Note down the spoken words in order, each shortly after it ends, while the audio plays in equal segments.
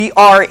We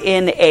are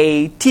in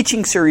a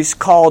teaching series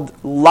called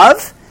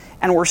Love,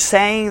 and we're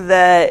saying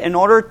that in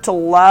order to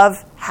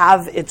love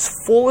have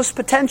its fullest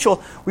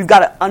potential, we've got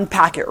to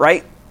unpack it,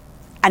 right?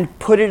 And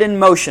put it in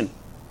motion.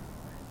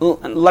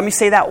 Let me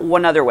say that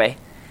one other way.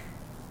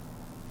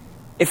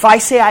 If I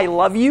say I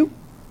love you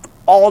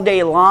all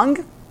day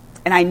long,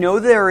 and I know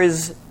there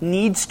is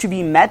needs to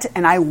be met,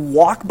 and I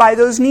walk by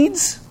those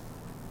needs,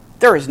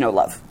 there is no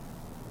love.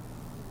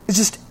 It's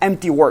just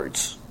empty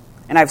words.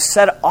 And I've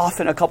said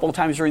often a couple of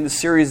times during the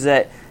series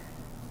that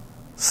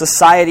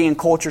society and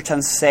culture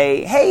tends to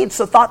say, hey, it's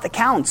the thought that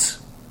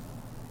counts.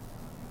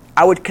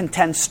 I would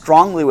contend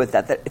strongly with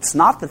that it's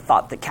not the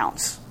thought that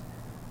counts.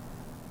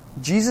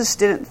 Jesus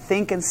didn't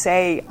think and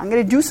say, I'm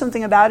going to do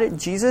something about it.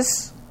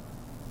 Jesus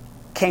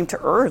came to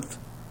earth,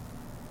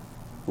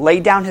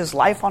 laid down his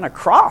life on a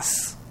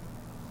cross.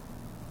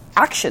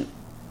 Action,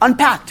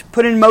 unpacked,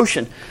 put in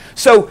motion.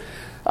 So,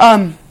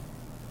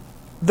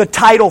 the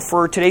title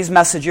for today's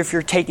message, if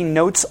you're taking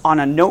notes on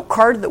a note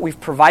card that we've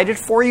provided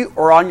for you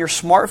or on your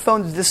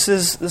smartphone, this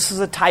is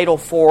a title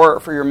for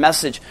your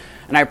message.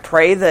 And I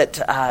pray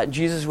that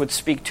Jesus would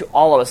speak to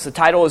all of us. The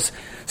title is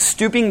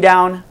Stooping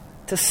Down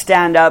to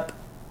Stand Up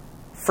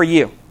for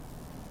You.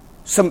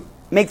 So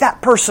make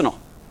that personal.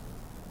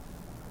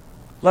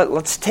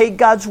 Let's take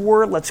God's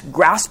word. Let's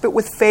grasp it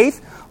with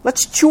faith.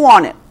 Let's chew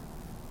on it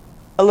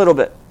a little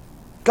bit.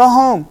 Go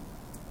home.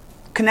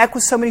 Connect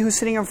with somebody who's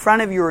sitting in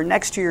front of you or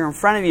next to you or in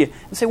front of you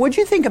and say, what do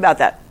you think about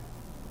that?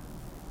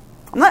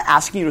 I'm not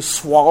asking you to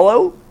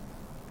swallow,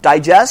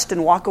 digest,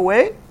 and walk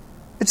away.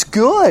 It's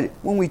good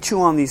when we chew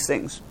on these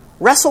things.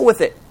 Wrestle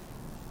with it.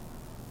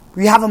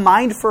 We have a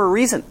mind for a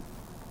reason.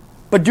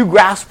 But do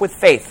grasp with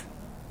faith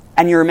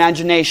and your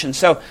imagination.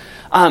 So,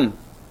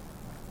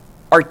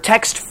 our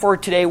text for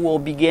today will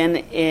begin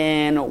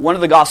in one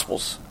of the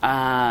Gospels.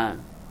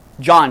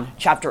 John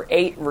chapter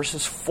 8,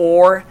 verses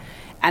 4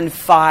 and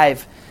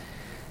 5.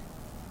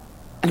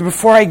 And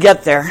before I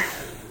get there,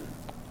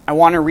 I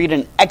want to read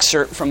an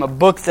excerpt from a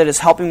book that is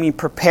helping me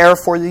prepare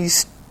for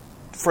this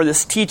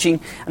teaching.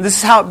 And this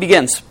is how it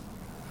begins.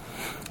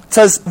 It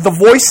says, the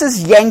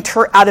voices yanked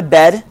her out of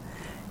bed.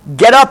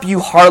 Get up, you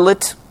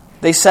harlot,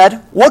 they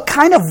said. What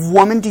kind of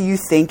woman do you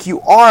think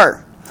you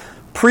are?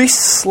 Priest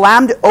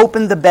slammed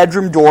open the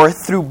bedroom door,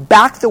 threw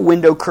back the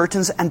window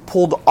curtains, and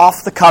pulled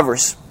off the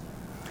covers.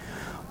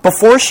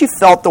 Before she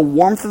felt the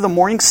warmth of the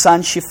morning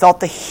sun, she felt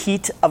the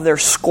heat of their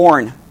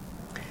scorn.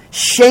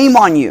 Shame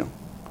on you.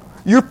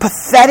 You're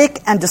pathetic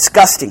and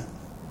disgusting.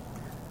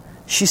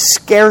 She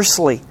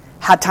scarcely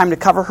had time to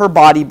cover her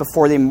body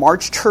before they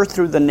marched her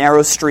through the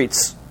narrow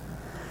streets.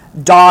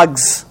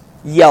 Dogs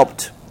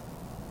yelped.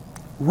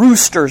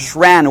 Roosters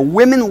ran.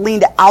 Women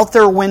leaned out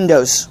their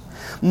windows.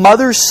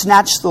 Mothers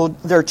snatched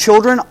their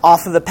children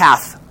off of the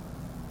path.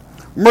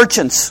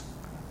 Merchants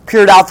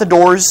peered out the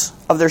doors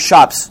of their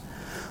shops.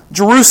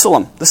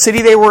 Jerusalem, the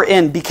city they were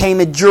in, became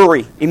a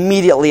jury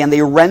immediately, and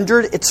they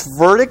rendered its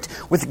verdict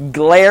with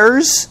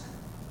glares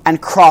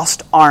and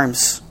crossed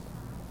arms.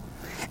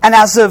 And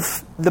as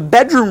if the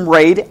bedroom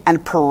raid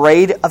and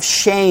parade of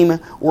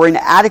shame were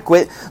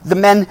inadequate, the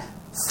men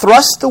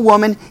thrust the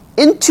woman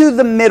into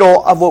the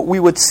middle of what we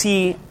would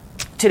see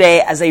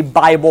today as a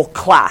Bible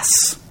class.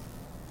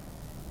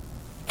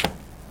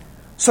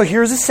 So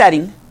here's a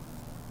setting.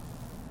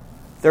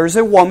 There's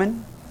a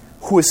woman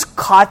who is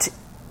caught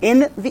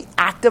in the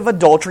act of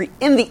adultery,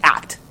 in the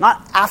act,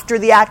 not after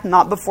the act,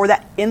 not before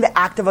that, in the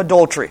act of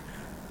adultery.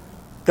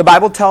 The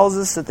Bible tells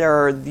us that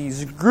there are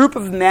these group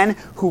of men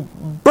who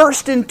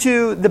burst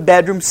into the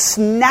bedroom,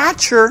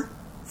 snatch her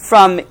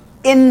from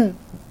in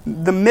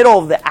the middle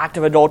of the act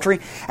of adultery,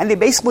 and they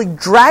basically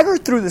drag her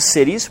through the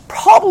cities,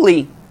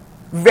 probably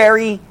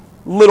very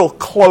little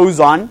clothes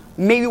on,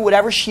 maybe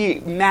whatever she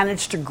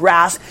managed to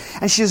grasp,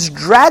 and she's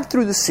dragged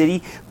through the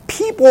city.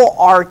 People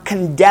are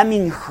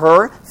condemning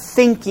her,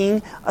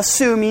 thinking,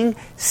 assuming,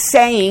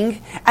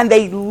 saying, and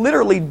they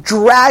literally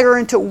drag her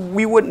into what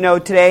we wouldn't know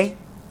today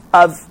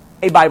of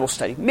a Bible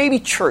study, maybe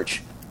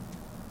church.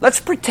 Let's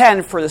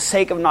pretend, for the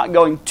sake of not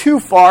going too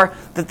far,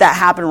 that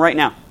happened right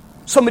now.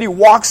 Somebody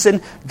walks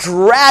in,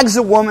 drags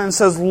a woman and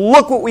says,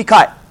 look what we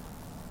caught.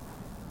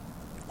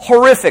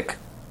 Horrific.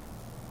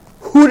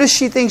 Who does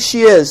she think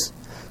she is?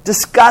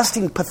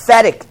 Disgusting,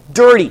 pathetic,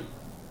 dirty.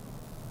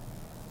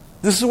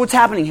 This is what's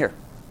happening here.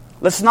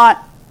 Let's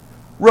not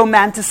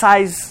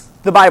romanticize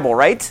the Bible,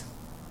 right?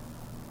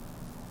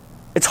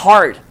 It's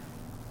hard.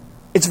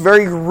 It's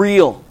very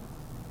real.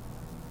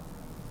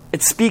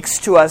 It speaks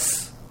to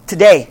us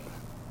today.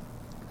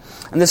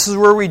 And this is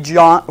where we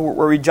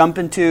jump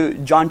into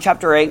John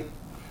chapter 8.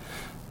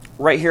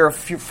 Right here,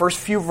 first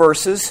few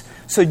verses.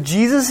 So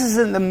Jesus is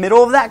in the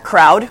middle of that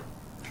crowd.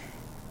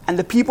 And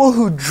the people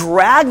who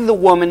drag the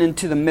woman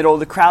into the middle of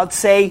the crowd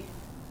say,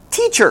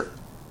 Teacher,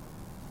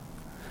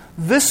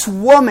 this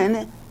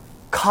woman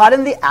caught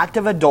in the act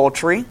of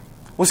adultery,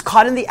 was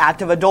caught in the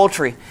act of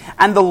adultery.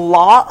 And the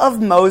law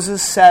of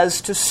Moses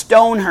says to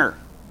stone her.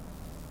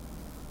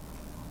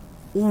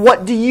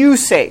 What do you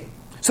say?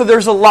 So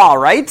there's a law,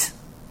 right?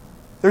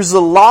 There's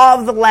the law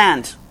of the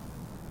land.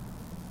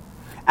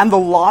 And the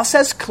law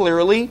says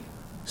clearly,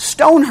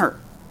 stone her.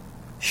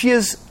 She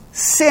has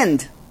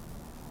sinned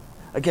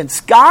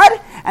against God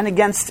and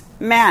against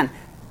man.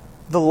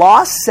 The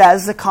law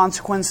says the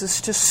consequence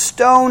is to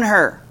stone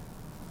her.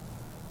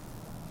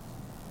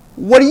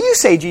 What do you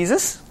say,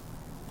 Jesus?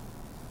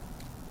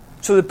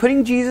 So they're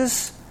putting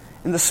Jesus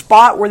in the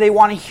spot where they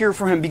want to hear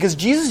from him, because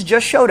Jesus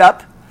just showed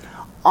up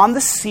on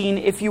the scene,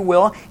 if you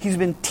will. He's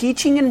been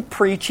teaching and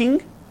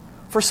preaching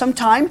for some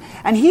time,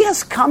 and he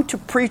has come to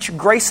preach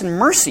grace and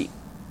mercy.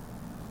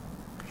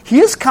 He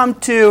has come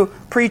to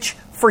preach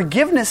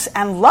forgiveness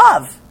and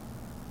love.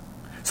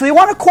 So they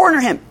want to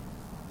corner him.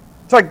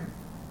 It's like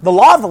the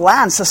law of the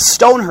land says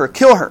stone her,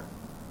 kill her.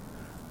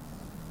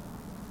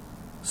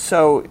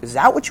 So is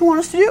that what you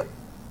want us to do?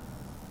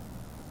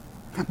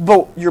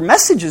 But your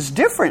message is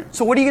different.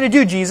 So what are you going to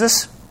do,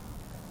 Jesus?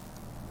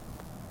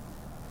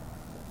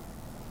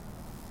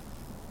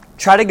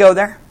 Try to go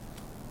there.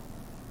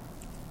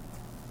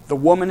 The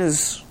woman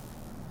is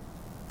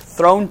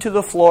thrown to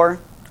the floor,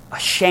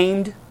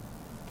 ashamed,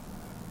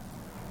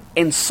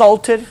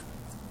 insulted,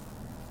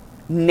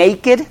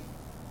 naked,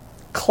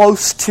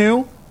 close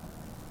to,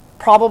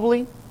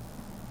 probably.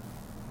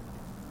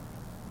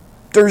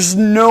 There's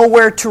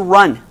nowhere to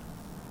run.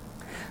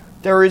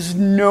 There is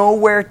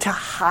nowhere to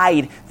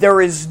hide. There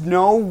is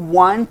no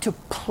one to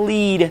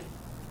plead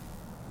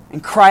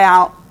and cry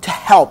out to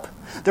help.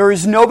 There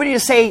is nobody to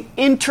say,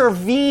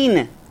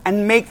 intervene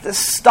and make this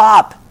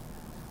stop.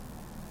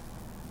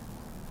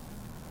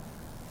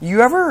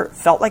 You ever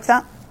felt like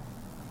that?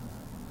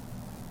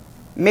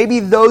 Maybe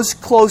those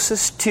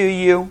closest to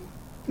you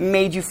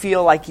made you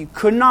feel like you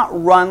could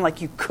not run,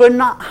 like you could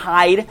not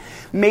hide.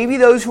 Maybe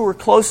those who were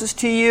closest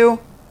to you,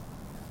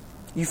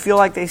 you feel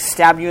like they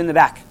stabbed you in the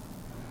back.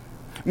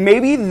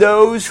 Maybe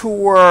those who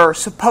were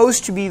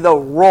supposed to be the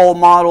role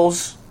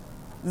models,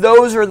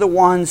 those are the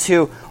ones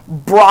who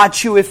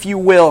brought you, if you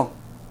will,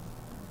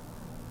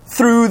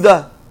 through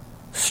the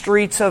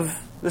streets of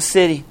the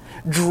city,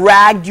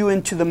 dragged you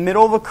into the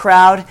middle of a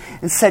crowd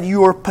and said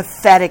you are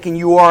pathetic and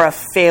you are a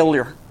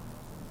failure.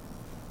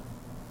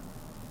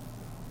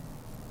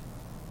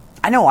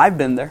 I know I've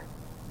been there.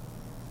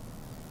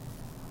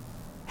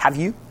 Have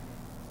you?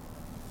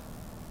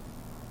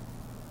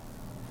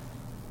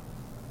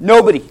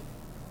 Nobody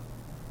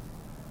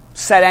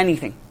said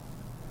anything.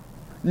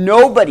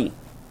 Nobody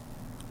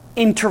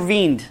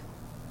intervened.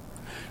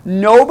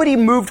 Nobody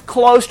moved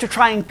close to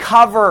try and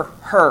cover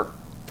her.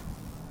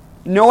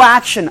 No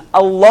action,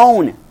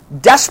 alone,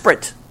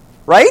 desperate,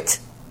 right?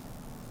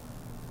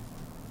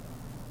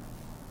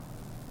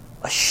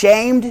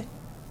 Ashamed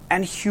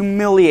and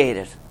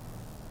humiliated.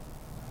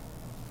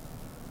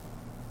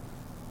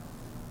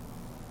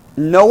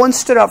 No one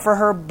stood up for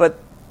her, but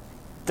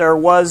there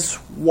was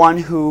one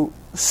who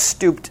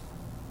stooped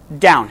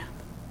down.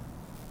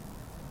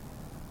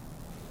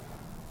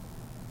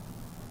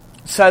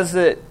 It says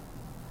that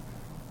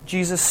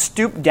Jesus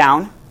stooped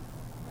down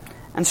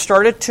and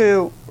started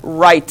to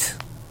write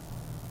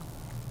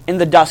in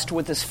the dust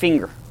with his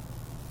finger.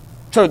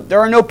 So there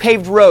are no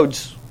paved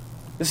roads.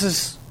 This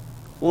is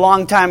a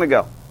long time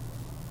ago.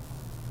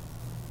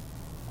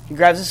 He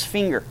grabs his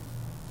finger.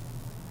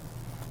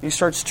 He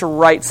starts to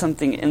write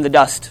something in the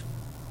dust.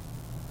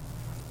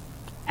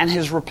 And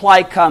his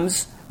reply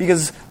comes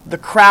because the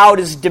crowd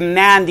is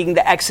demanding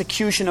the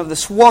execution of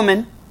this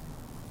woman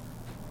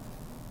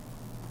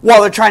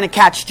while they're trying to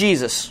catch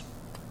Jesus,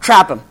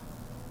 trap him.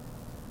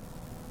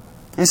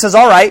 And he says,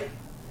 all right,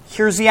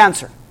 here's the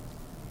answer.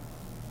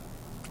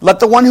 Let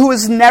the one who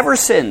has never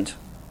sinned,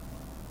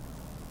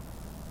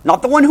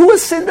 not the one who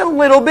has sinned a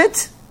little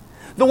bit,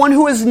 the one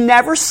who has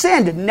never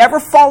sinned, never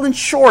fallen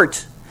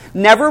short,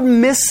 never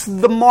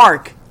missed the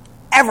mark,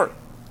 ever.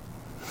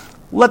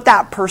 Let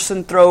that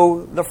person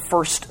throw the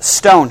first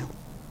stone.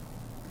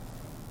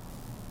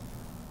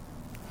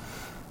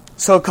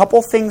 So a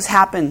couple things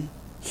happen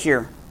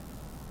here.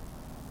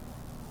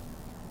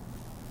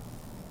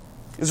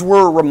 Is we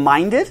are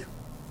reminded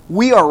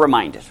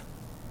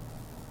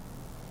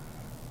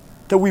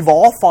that we've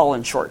all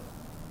fallen short.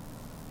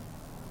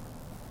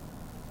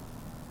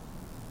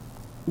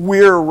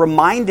 We're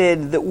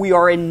reminded that we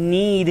are in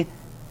need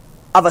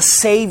of a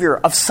Savior,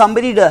 of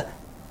somebody to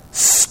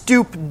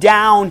stoop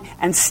down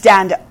and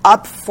stand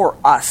up for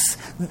us.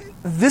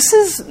 This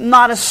is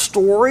not a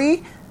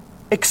story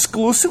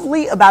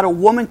exclusively about a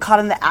woman caught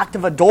in the act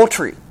of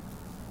adultery.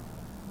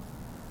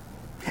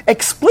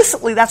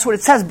 Explicitly, that's what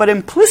it says, but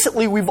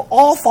implicitly, we've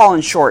all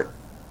fallen short.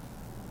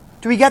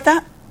 Do we get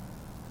that?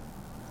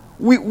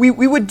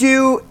 We would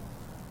do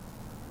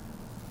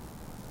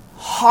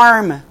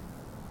harm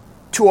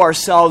to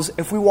ourselves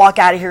if we walk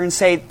out of here and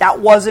say, that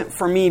wasn't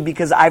for me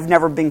because I've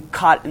never been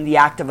caught in the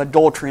act of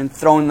adultery and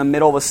thrown in the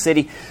middle of a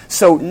city.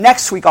 So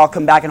next week I'll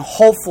come back and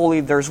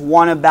hopefully there's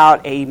one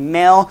about a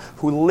male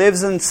who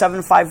lives in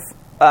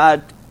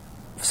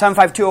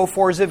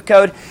 75204 zip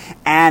code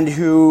and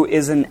who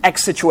is in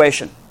X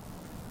situation.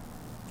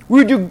 We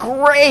would do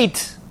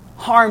great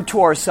harm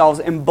to ourselves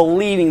in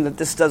believing that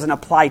this doesn't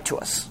apply to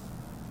us.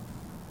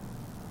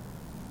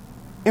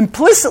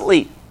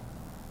 Implicitly,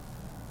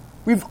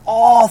 We've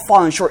all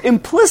fallen short.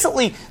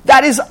 Implicitly,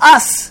 that is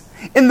us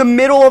in the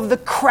middle of the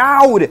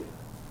crowd,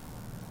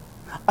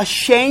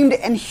 ashamed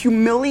and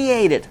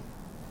humiliated,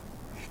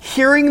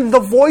 hearing the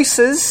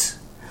voices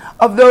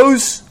of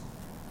those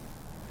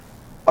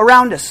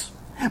around us.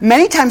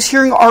 Many times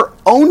hearing our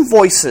own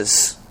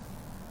voices.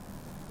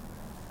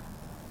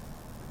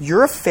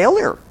 You're a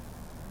failure.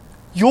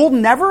 You'll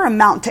never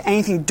amount to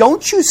anything.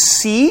 Don't you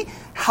see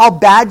how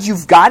bad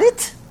you've got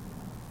it?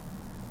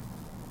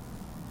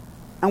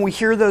 And we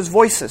hear those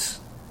voices.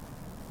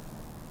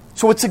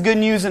 So what's the good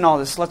news in all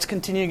this? Let's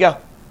continue to go.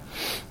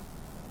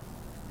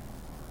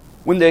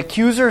 When the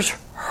accusers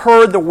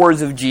heard the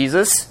words of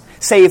Jesus,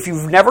 say, if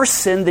you've never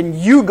sinned, then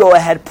you go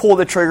ahead, pull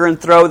the trigger, and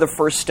throw the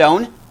first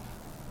stone.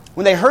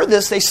 When they heard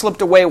this, they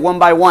slipped away one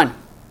by one,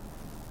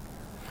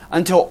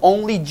 until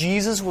only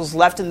Jesus was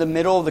left in the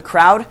middle of the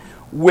crowd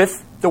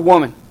with the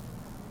woman.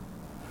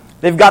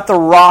 They've got the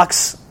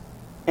rocks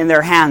in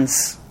their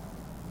hands.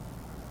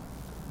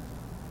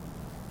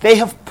 They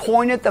have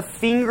pointed the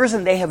fingers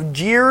and they have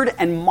jeered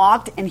and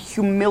mocked and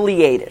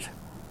humiliated.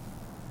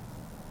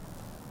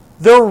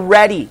 They're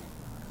ready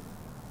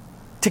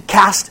to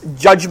cast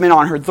judgment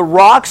on her. The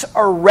rocks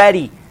are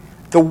ready.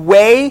 The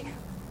way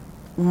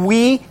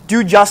we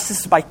do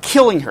justice is by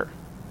killing her.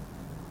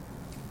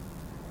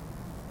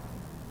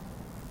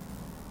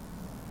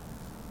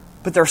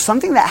 But there's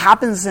something that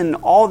happens in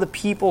all the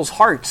people's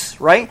hearts,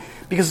 right?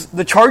 Because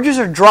the charges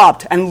are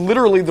dropped and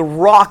literally the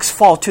rocks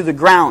fall to the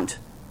ground.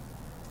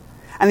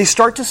 And they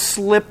start to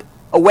slip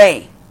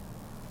away.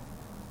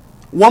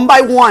 One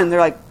by one,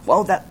 they're like,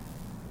 well,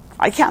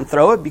 I can't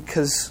throw it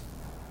because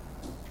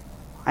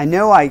I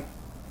know I'm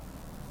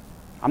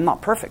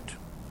not perfect.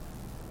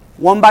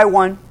 One by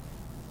one,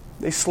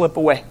 they slip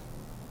away.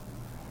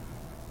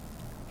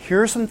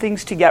 Here are some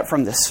things to get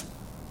from this.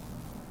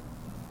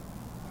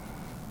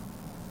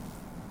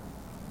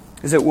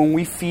 Is that when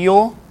we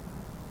feel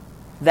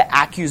the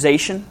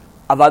accusation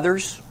of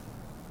others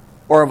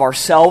or of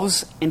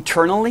ourselves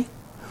internally,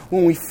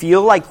 when we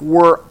feel like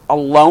we're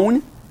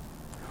alone,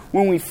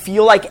 when we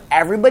feel like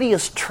everybody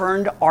has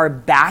turned our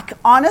back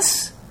on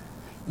us,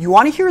 you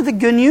want to hear the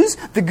good news?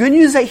 The good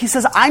news is that he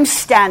says, I'm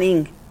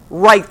standing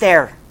right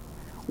there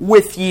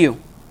with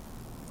you.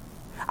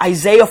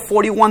 Isaiah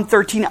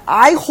 41:13,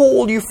 I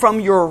hold you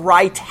from your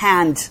right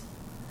hand.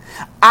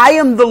 I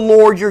am the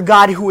Lord your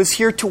God who is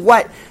here to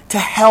what? To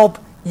help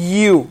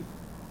you.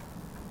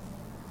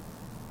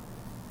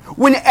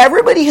 When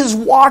everybody has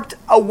walked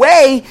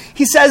away,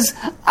 he says,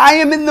 I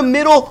am in the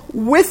middle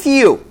with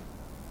you.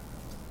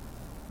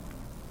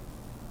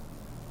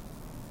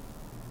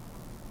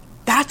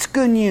 That's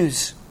good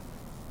news.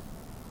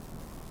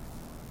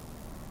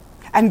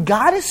 And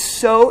God is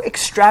so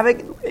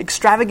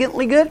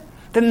extravagantly good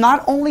that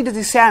not only does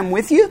he say, I'm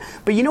with you,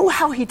 but you know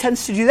how he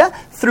tends to do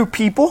that? Through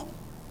people.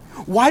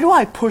 Why do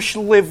I push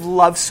live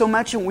love so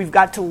much and we've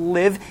got to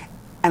live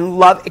and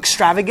love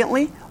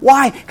extravagantly?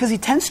 Why? Because he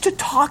tends to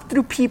talk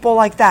through people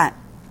like that.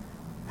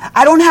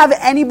 I don't have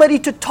anybody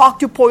to talk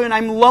to when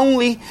I'm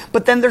lonely,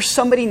 but then there's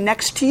somebody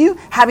next to you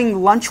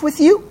having lunch with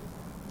you,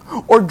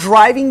 or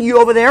driving you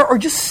over there, or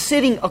just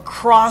sitting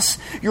across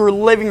your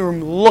living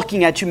room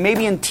looking at you,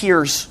 maybe in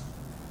tears.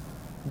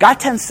 God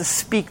tends to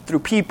speak through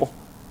people.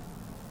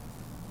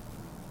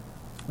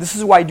 This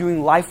is why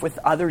doing life with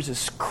others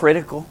is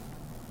critical.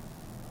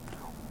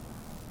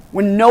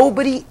 When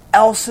nobody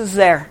else is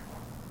there,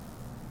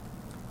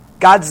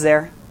 God's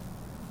there.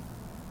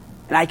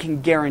 And I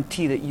can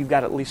guarantee that you've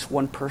got at least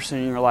one person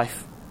in your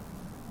life.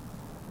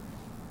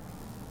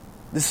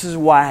 This is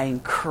why I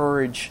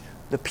encourage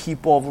the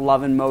people of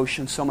Love and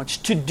Motion so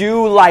much to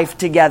do life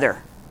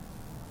together.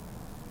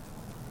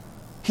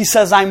 He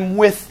says, I'm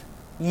with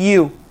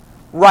you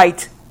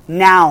right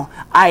now.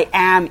 I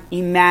am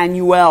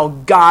Emmanuel,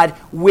 God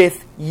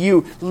with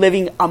you,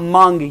 living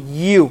among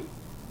you.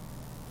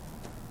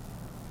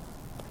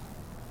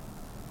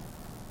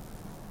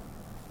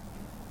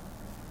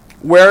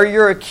 Where are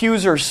your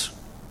accusers?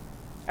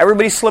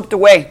 Everybody slipped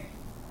away.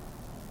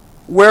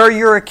 Where are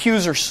your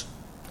accusers?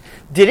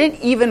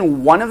 Didn't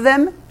even one of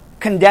them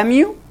condemn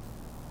you?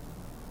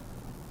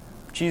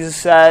 Jesus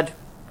said,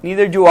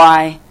 neither do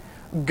I.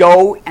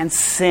 Go and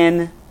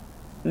sin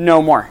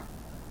no more.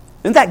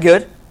 Isn't that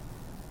good?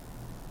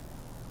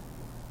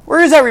 Where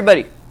is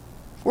everybody?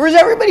 Where's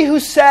everybody who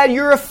said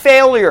you're a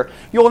failure?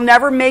 You'll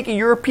never make it.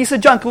 You're a piece of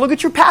junk. Look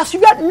at your past.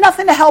 You've got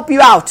nothing to help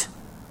you out.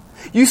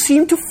 You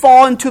seem to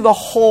fall into the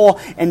hole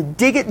and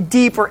dig it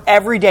deeper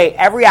every day.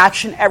 Every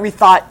action, every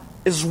thought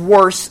is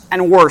worse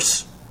and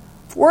worse.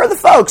 Where are the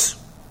folks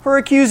who are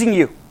accusing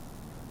you?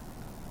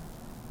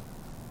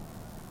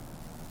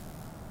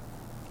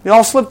 They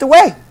all slipped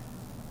away.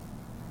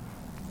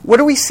 What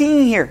are we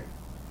seeing here?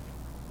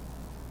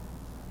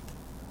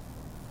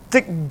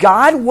 That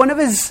God, one of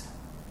his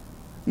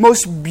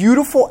most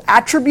beautiful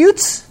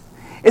attributes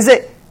is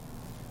that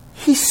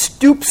he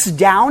stoops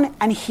down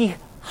and he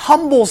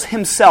humbles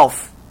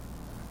himself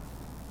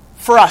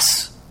for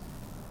us.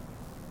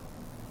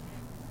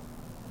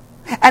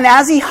 And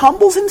as he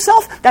humbles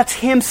himself, that's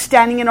him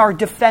standing in our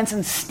defense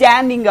and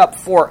standing up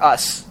for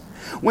us.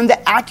 When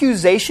the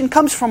accusation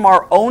comes from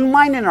our own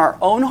mind and our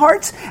own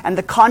hearts, and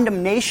the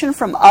condemnation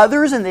from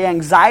others, and the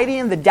anxiety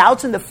and the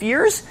doubts and the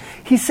fears,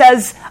 he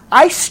says,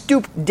 I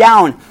stooped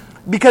down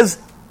because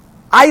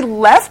I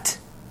left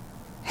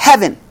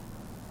heaven.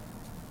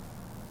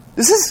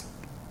 This is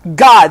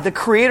God, the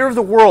creator of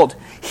the world.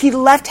 He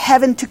left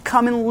heaven to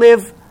come and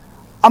live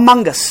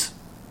among us.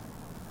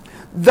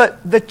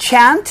 The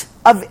chant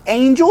of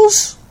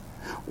angels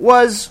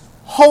was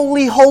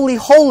holy, holy,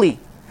 holy.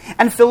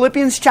 And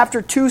Philippians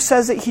chapter 2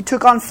 says that he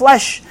took on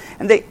flesh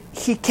and that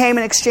he came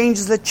and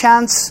exchanged the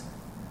chants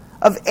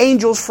of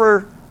angels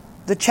for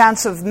the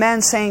chants of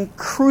men, saying,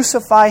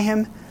 crucify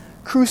him,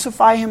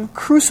 crucify him,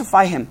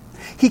 crucify him.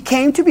 He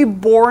came to be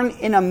born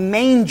in a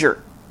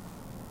manger.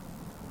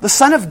 The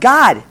Son of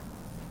God.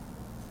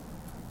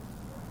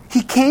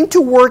 He came to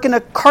work in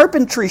a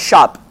carpentry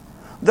shop.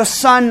 The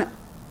Son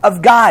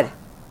of God.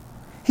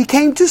 He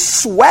came to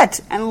sweat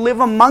and live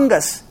among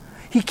us.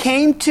 He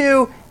came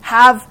to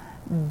have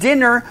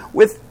dinner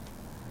with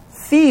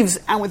thieves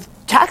and with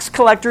tax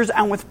collectors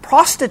and with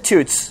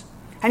prostitutes.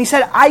 And he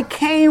said, I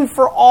came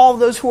for all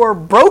those who are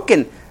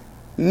broken.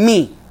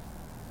 Me.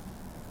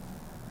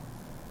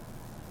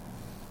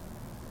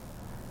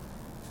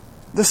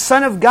 The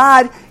Son of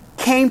God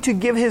came to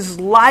give his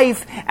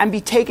life and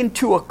be taken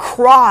to a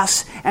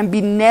cross and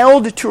be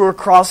nailed to a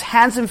cross,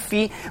 hands and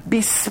feet,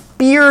 be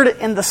speared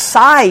in the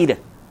side.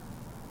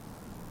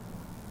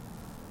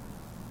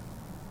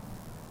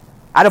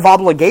 Out of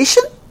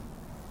obligation?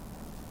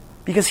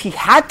 Because he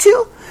had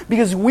to?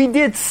 Because we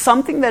did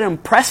something that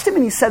impressed him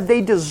and he said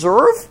they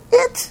deserve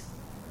it?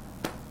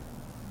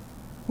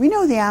 We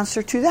know the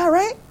answer to that,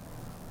 right?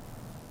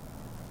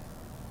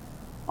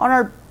 On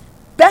our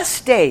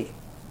best day,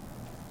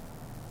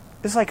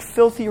 it's like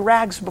filthy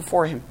rags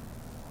before him.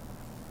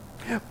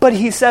 But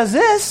he says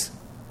this,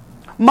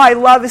 my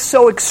love is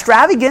so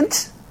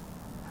extravagant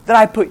that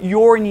I put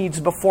your needs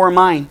before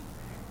mine.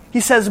 He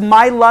says,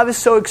 my love is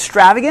so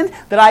extravagant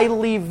that I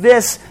leave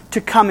this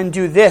to come and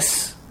do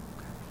this.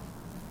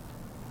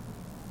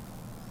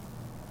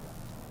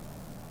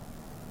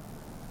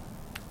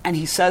 And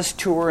he says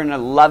to her in a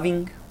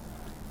loving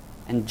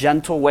and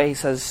gentle way, he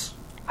says,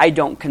 I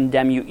don't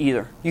condemn you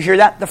either. You hear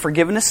that? The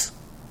forgiveness?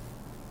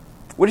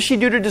 What did she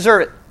do to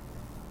deserve it?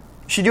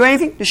 Did she do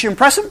anything? Did she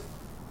impress him?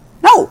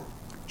 No.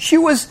 She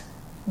was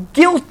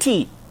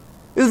guilty.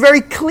 It was very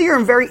clear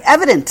and very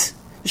evident.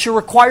 Did she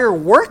require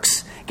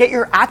works? Get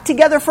your act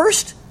together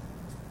first?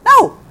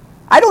 No.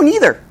 I don't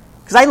either.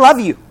 Because I love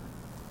you.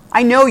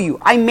 I know you.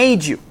 I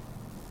made you.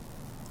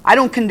 I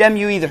don't condemn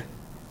you either.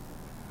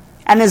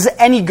 And as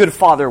any good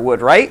father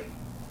would, right?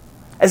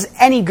 As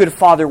any good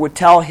father would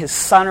tell his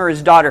son or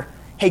his daughter,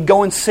 hey,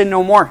 go and sin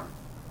no more.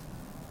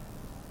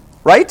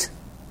 Right?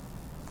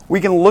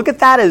 We can look at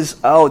that as,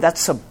 oh,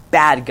 that's a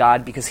bad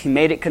God because he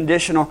made it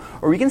conditional.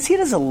 Or we can see it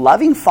as a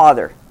loving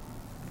father.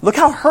 Look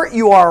how hurt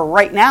you are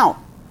right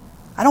now.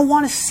 I don't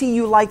want to see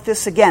you like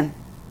this again.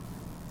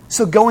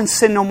 So go and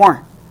sin no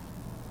more.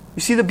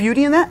 You see the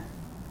beauty in that?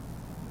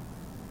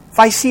 If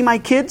I see my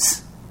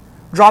kids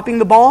dropping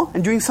the ball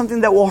and doing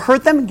something that will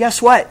hurt them,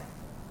 guess what?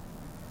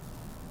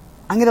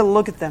 I'm going to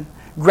look at them,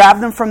 grab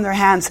them from their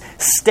hands,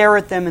 stare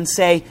at them and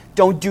say,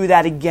 don't do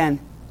that again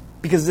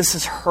because this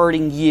is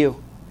hurting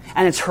you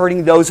and it's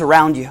hurting those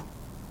around you.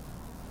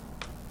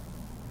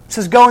 It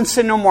says, go and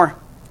sin no more.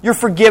 You're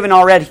forgiven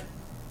already.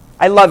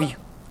 I love you.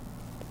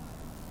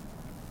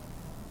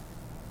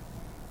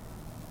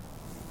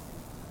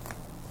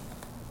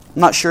 I'm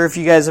not sure if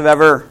you guys have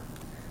ever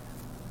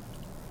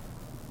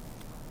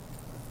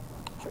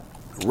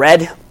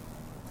read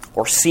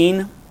or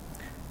seen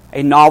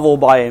a novel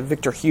by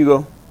Victor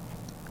Hugo,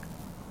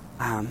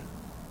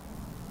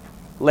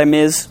 Les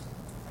Mis.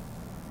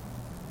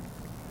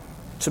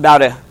 It's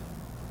about a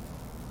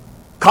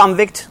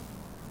convict,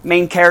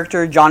 main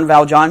character, Jean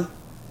Valjean.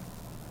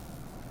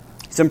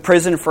 He's in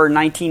prison for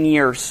 19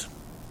 years.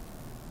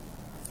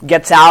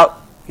 Gets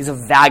out, he's a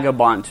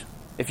vagabond,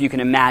 if you can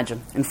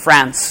imagine, in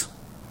France.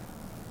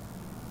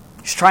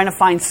 He's trying to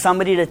find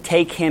somebody to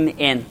take him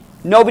in.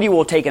 Nobody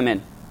will take him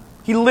in.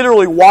 He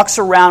literally walks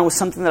around with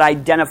something that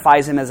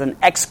identifies him as an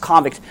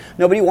ex-convict.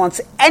 Nobody wants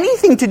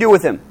anything to do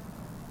with him.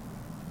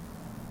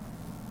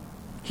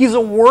 He's the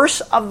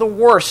worst of the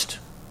worst.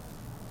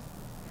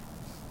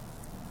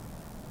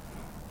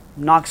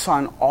 Knocks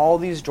on all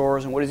these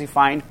doors, and what does he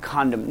find?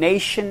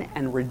 Condemnation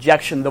and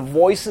rejection. The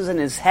voices in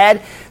his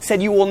head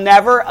said, you will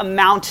never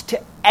amount to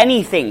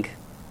anything.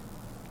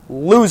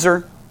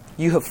 Loser,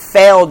 you have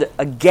failed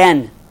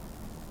again.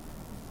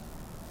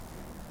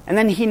 And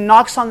then he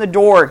knocks on the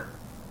door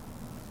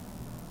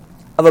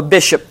of a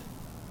bishop,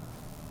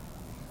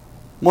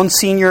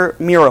 Monsignor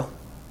Miro.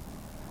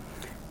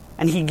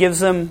 And he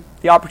gives him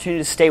the opportunity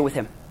to stay with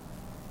him.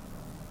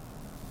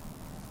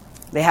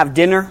 They have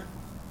dinner.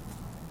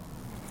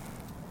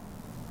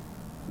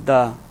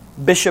 The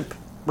bishop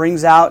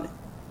brings out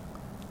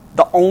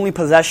the only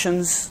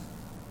possessions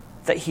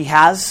that he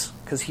has,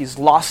 because he's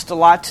lost a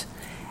lot.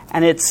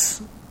 And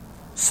it's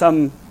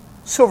some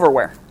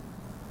silverware,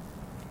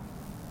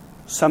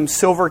 some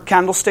silver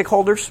candlestick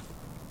holders,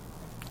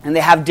 and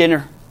they have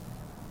dinner.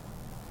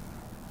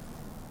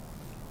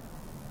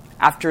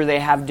 After they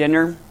have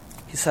dinner,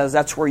 he says,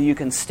 that's where you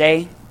can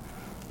stay.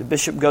 The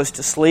bishop goes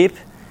to sleep,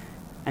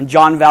 and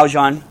John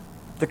Valjean,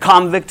 the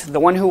convict, the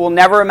one who will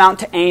never amount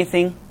to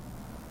anything,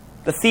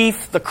 the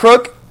thief, the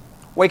crook,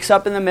 wakes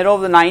up in the middle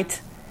of the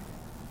night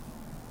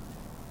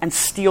and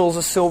steals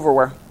a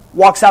silverware.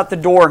 Walks out the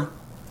door,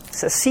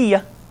 says, see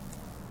ya.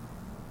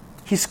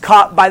 He's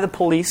caught by the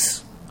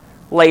police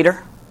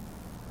later.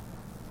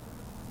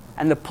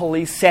 And the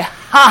police say,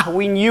 ha,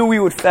 we knew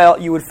you would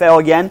fail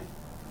again.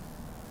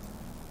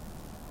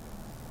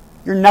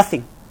 You're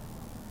nothing.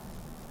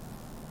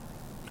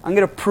 I'm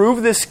going to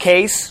prove this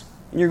case,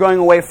 and you're going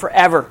away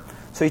forever.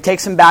 So he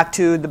takes him back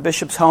to the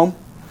bishop's home.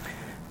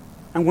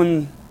 And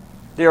when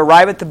they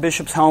arrive at the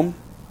bishop's home,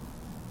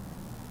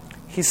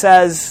 he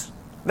says,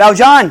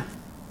 Valjean,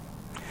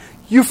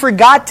 you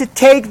forgot to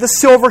take the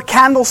silver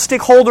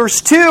candlestick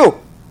holders too.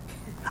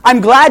 I'm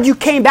glad you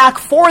came back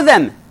for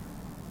them.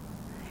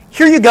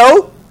 Here you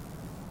go.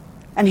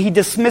 And he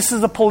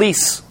dismisses the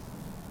police.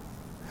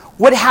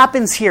 What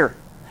happens here?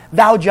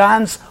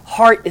 Valjean's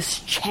heart is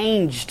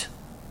changed.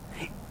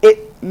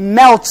 It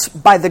melts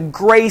by the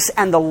grace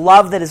and the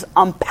love that is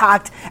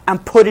unpacked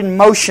and put in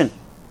motion.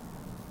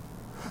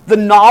 The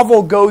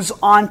novel goes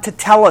on to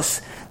tell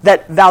us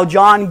that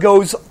Valjean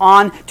goes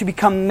on to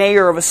become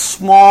mayor of a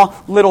small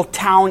little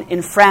town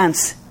in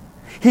France.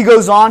 He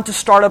goes on to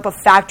start up a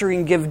factory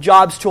and give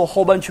jobs to a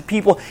whole bunch of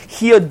people.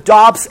 He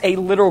adopts a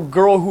little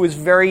girl who is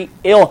very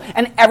ill,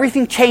 and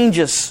everything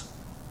changes.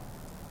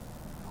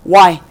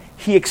 Why?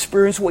 He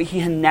experienced what he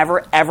had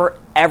never,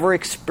 ever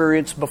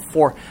experienced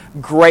before.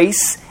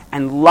 Grace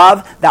and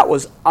love that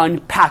was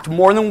unpacked.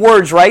 More than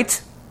words,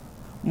 right?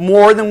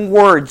 More than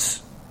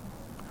words.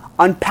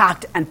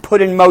 Unpacked and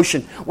put in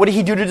motion. What did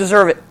he do to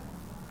deserve it?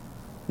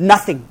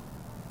 Nothing.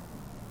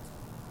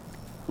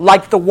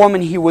 Like the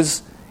woman, he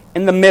was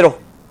in the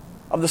middle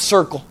of the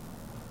circle.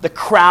 The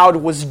crowd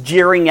was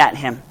jeering at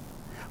him.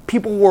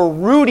 People were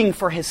rooting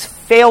for his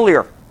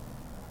failure.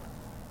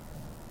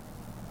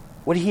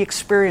 What did he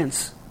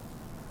experience?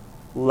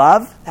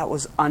 Love that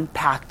was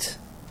unpacked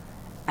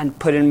and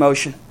put in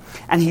motion.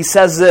 And he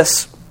says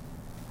this.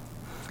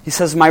 He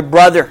says, my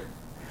brother,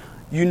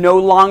 you no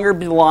longer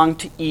belong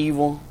to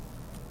evil,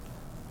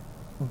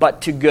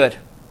 but to good.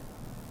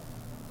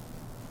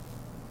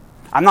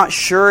 I'm not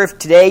sure if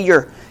today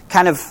you're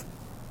kind of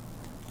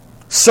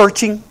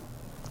searching.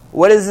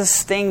 What does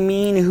this thing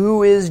mean?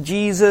 Who is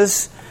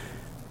Jesus?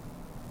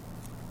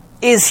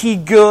 Is he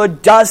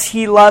good? Does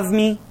he love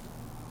me?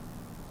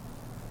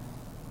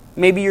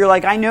 Maybe you're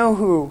like, I know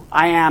who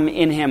I am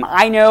in him.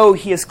 I know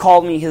he has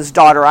called me his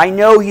daughter. I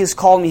know he has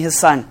called me his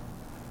son.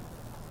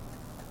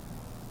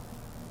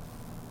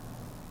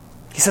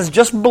 He says,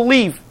 just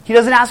believe. He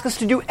doesn't ask us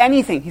to do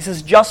anything. He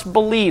says, just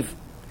believe.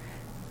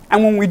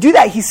 And when we do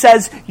that, he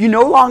says, you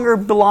no longer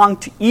belong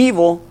to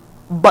evil,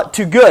 but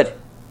to good.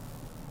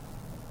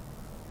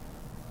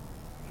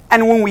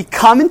 And when we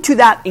come into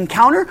that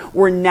encounter,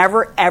 we're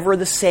never, ever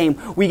the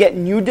same. We get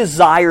new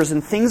desires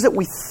and things that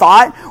we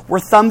thought were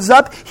thumbs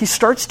up. He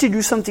starts to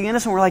do something in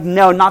us and we're like,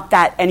 no, not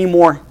that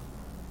anymore.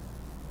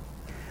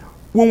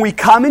 When we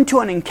come into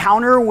an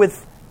encounter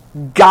with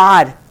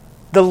God,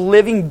 the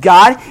living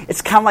God,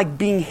 it's kind of like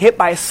being hit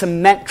by a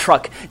cement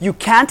truck. You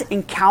can't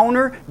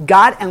encounter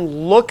God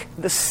and look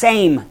the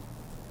same.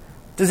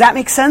 Does that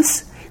make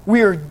sense?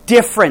 We are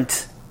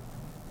different.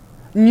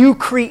 New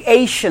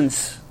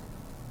creations.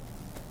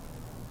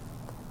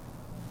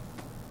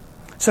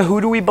 So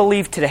who do we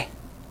believe today?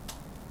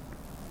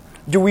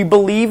 Do we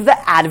believe the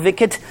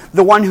advocate,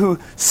 the one who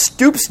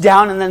stoops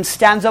down and then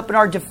stands up in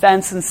our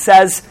defense and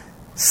says,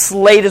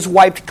 slate is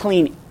wiped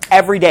clean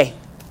every day?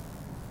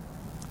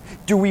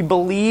 Do we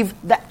believe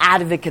the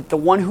advocate, the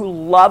one who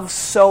loves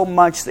so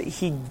much that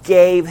he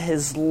gave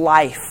his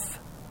life?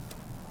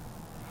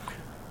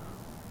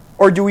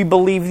 Or do we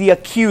believe the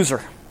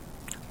accuser,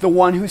 the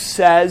one who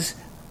says,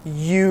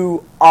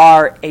 you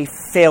are a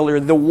failure,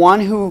 the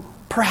one who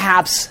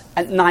perhaps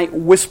at night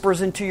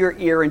whispers into your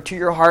ear, into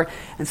your heart,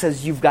 and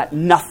says, you've got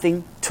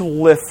nothing to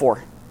live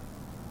for.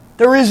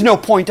 There is no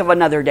point of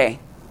another day.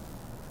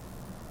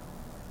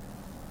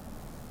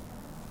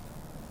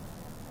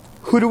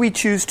 Who do we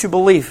choose to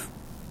believe?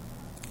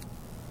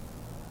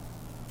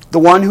 The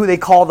one who they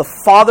call the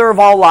father of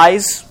all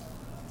lies,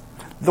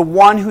 the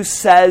one who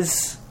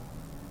says,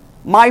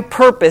 my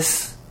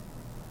purpose,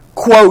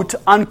 quote,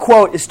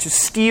 unquote, is to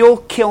steal,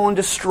 kill, and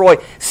destroy.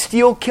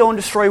 Steal, kill, and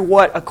destroy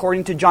what?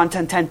 According to John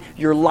 10:10,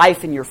 your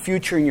life and your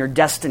future and your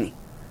destiny.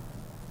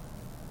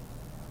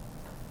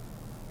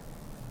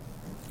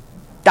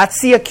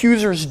 That's the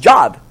accuser's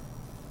job.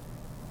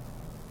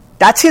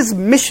 That's his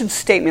mission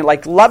statement.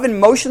 Like love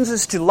in motions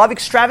is to love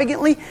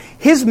extravagantly.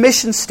 His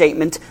mission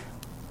statement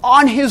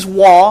on his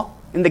wall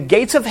in the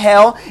gates of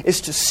hell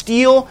is to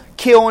steal,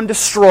 kill, and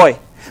destroy.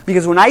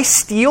 Because when I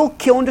steal,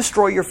 kill, and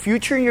destroy your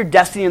future and your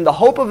destiny in the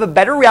hope of a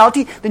better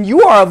reality, then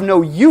you are of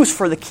no use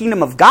for the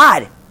kingdom of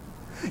God.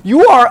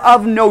 You are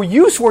of no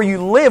use where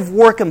you live,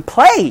 work, and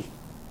play.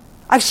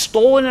 I've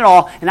stolen it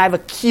all, and I've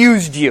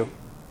accused you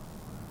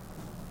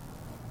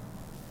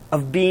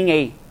of being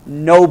a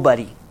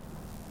nobody.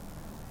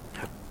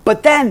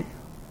 But then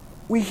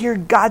we hear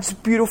God's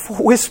beautiful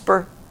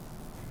whisper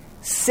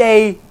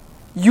say,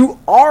 you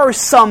are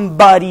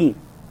somebody.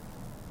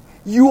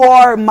 You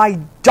are my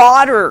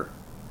daughter.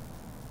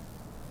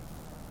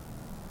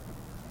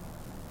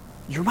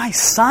 You're my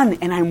son,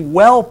 and I'm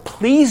well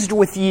pleased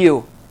with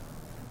you.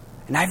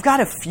 And I've got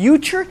a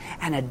future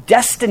and a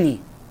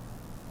destiny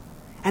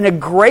and a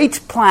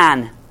great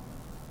plan.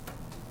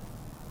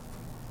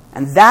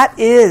 And that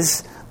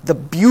is the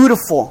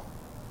beautiful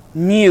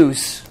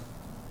news.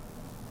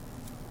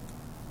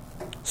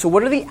 So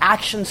what are the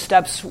action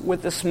steps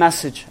with this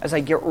message as I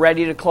get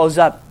ready to close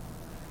up?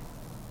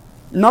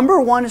 Number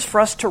one is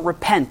for us to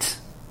repent.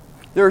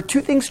 There are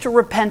two things to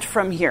repent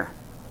from here.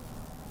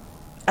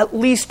 At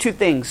least two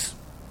things.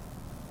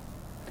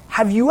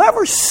 Have you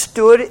ever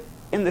stood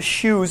in the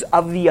shoes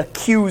of the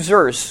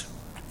accusers?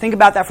 Think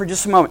about that for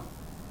just a moment.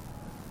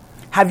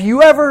 Have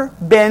you ever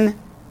been,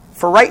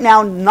 for right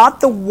now,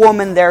 not the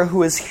woman there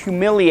who is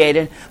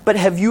humiliated, but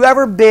have you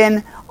ever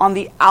been on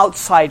the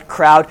outside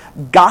crowd,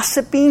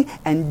 gossiping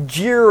and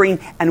jeering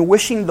and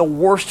wishing the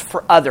worst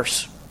for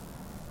others?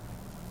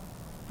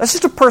 That's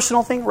just a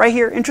personal thing right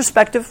here,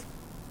 introspective.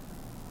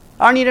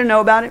 I don't need to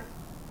know about it,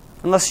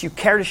 unless you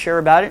care to share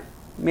about it,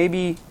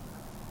 maybe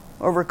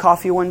over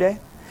coffee one day.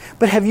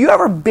 But have you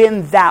ever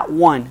been that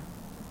one?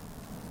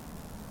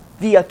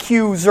 The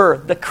accuser,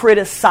 the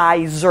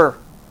criticizer.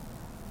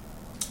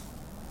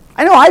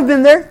 I know I've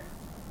been there.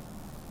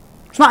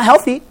 It's not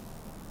healthy.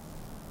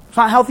 It's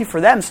not healthy for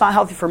them. It's not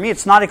healthy for me.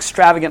 It's not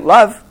extravagant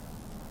love.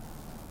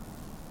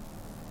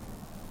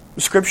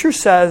 The Scripture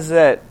says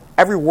that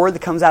every word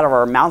that comes out of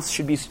our mouths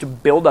should be to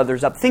build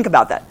others up. Think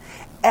about that.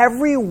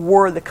 Every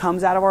word that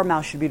comes out of our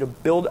mouth should be to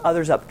build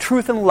others up.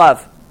 Truth and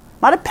love.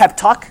 Not a pep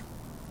talk.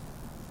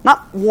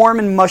 Not warm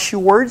and mushy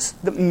words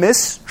that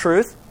miss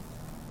truth.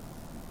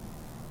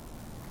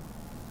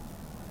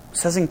 It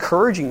says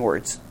encouraging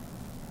words.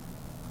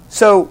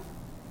 So,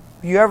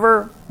 have you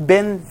ever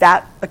been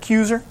that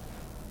accuser?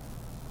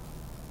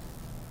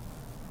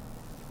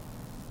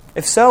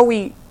 If so,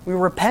 we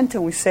repent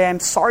and we say, I'm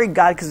sorry,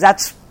 God, because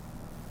that's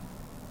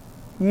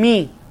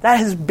me. That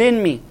has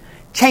been me.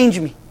 Change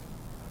me.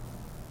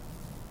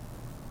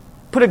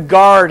 Put a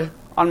guard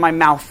on my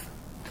mouth.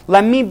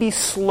 Let me be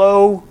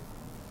slow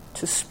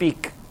to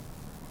speak.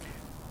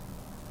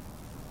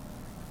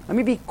 Let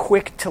me be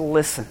quick to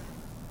listen.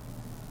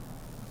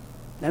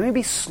 Let me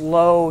be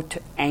slow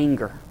to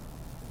anger.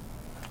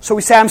 So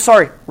we say, I'm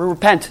sorry. We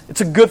repent.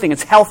 It's a good thing.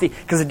 It's healthy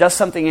because it does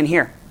something in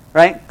here,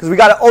 right? Because we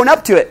got to own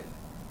up to it.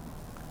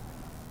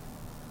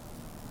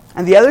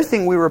 And the other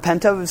thing we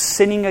repent of is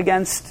sinning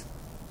against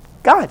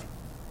God.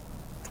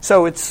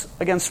 So it's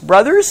against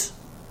brothers,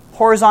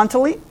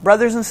 horizontally,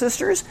 brothers and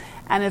sisters,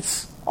 and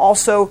it's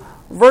also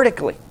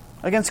vertically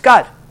against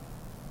God.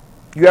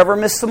 You ever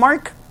miss the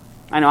mark?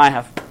 I know I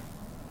have.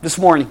 This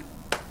morning.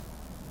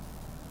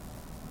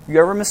 You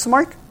ever miss the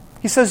mark?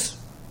 He says,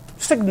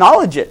 just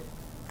acknowledge it.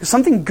 Because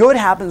something good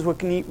happens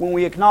when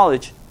we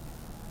acknowledge.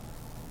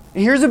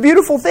 And here's a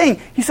beautiful thing.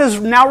 He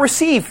says, now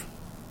receive.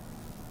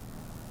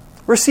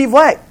 Receive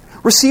what?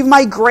 Receive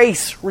my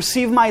grace.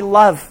 Receive my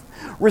love.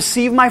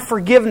 Receive my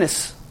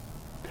forgiveness.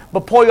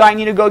 But Pollo, I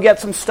need to go get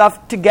some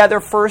stuff together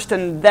first,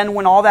 and then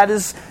when all that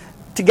is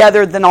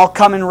together, then I'll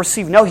come and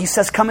receive. No, he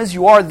says, come as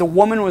you are. The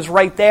woman was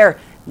right there,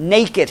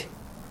 naked.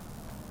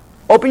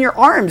 Open your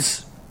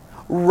arms.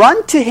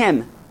 Run to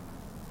him.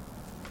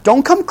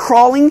 Don't come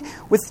crawling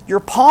with your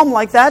palm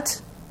like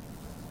that,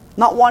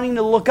 not wanting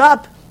to look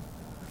up.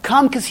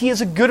 Come because he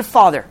is a good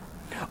father.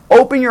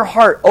 Open your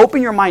heart,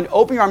 open your mind,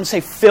 open your arms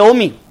and say, fill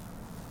me.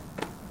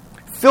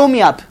 Fill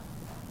me up.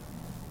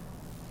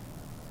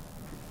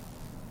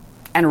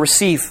 And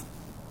receive.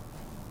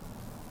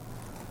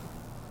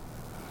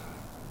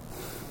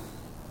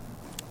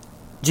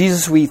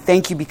 Jesus, we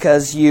thank you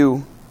because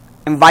you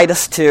invite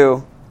us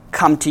to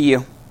come to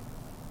you.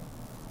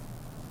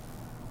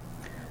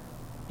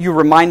 You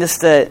remind us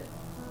that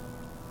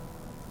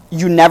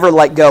you never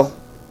let go.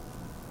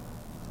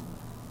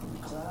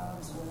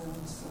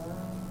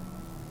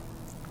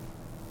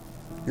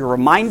 You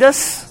remind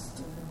us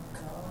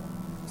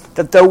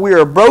that though we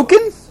are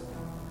broken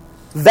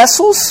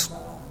vessels,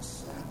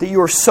 that you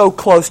are so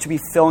close to be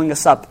filling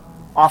us up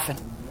often,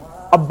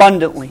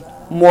 abundantly,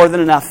 more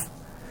than enough.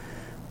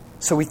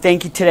 So we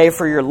thank you today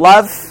for your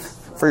love,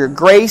 for your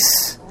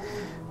grace.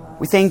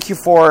 We thank you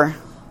for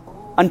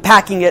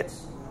unpacking it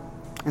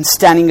and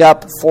standing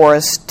up for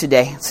us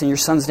today. It's in your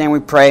Son's name we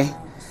pray.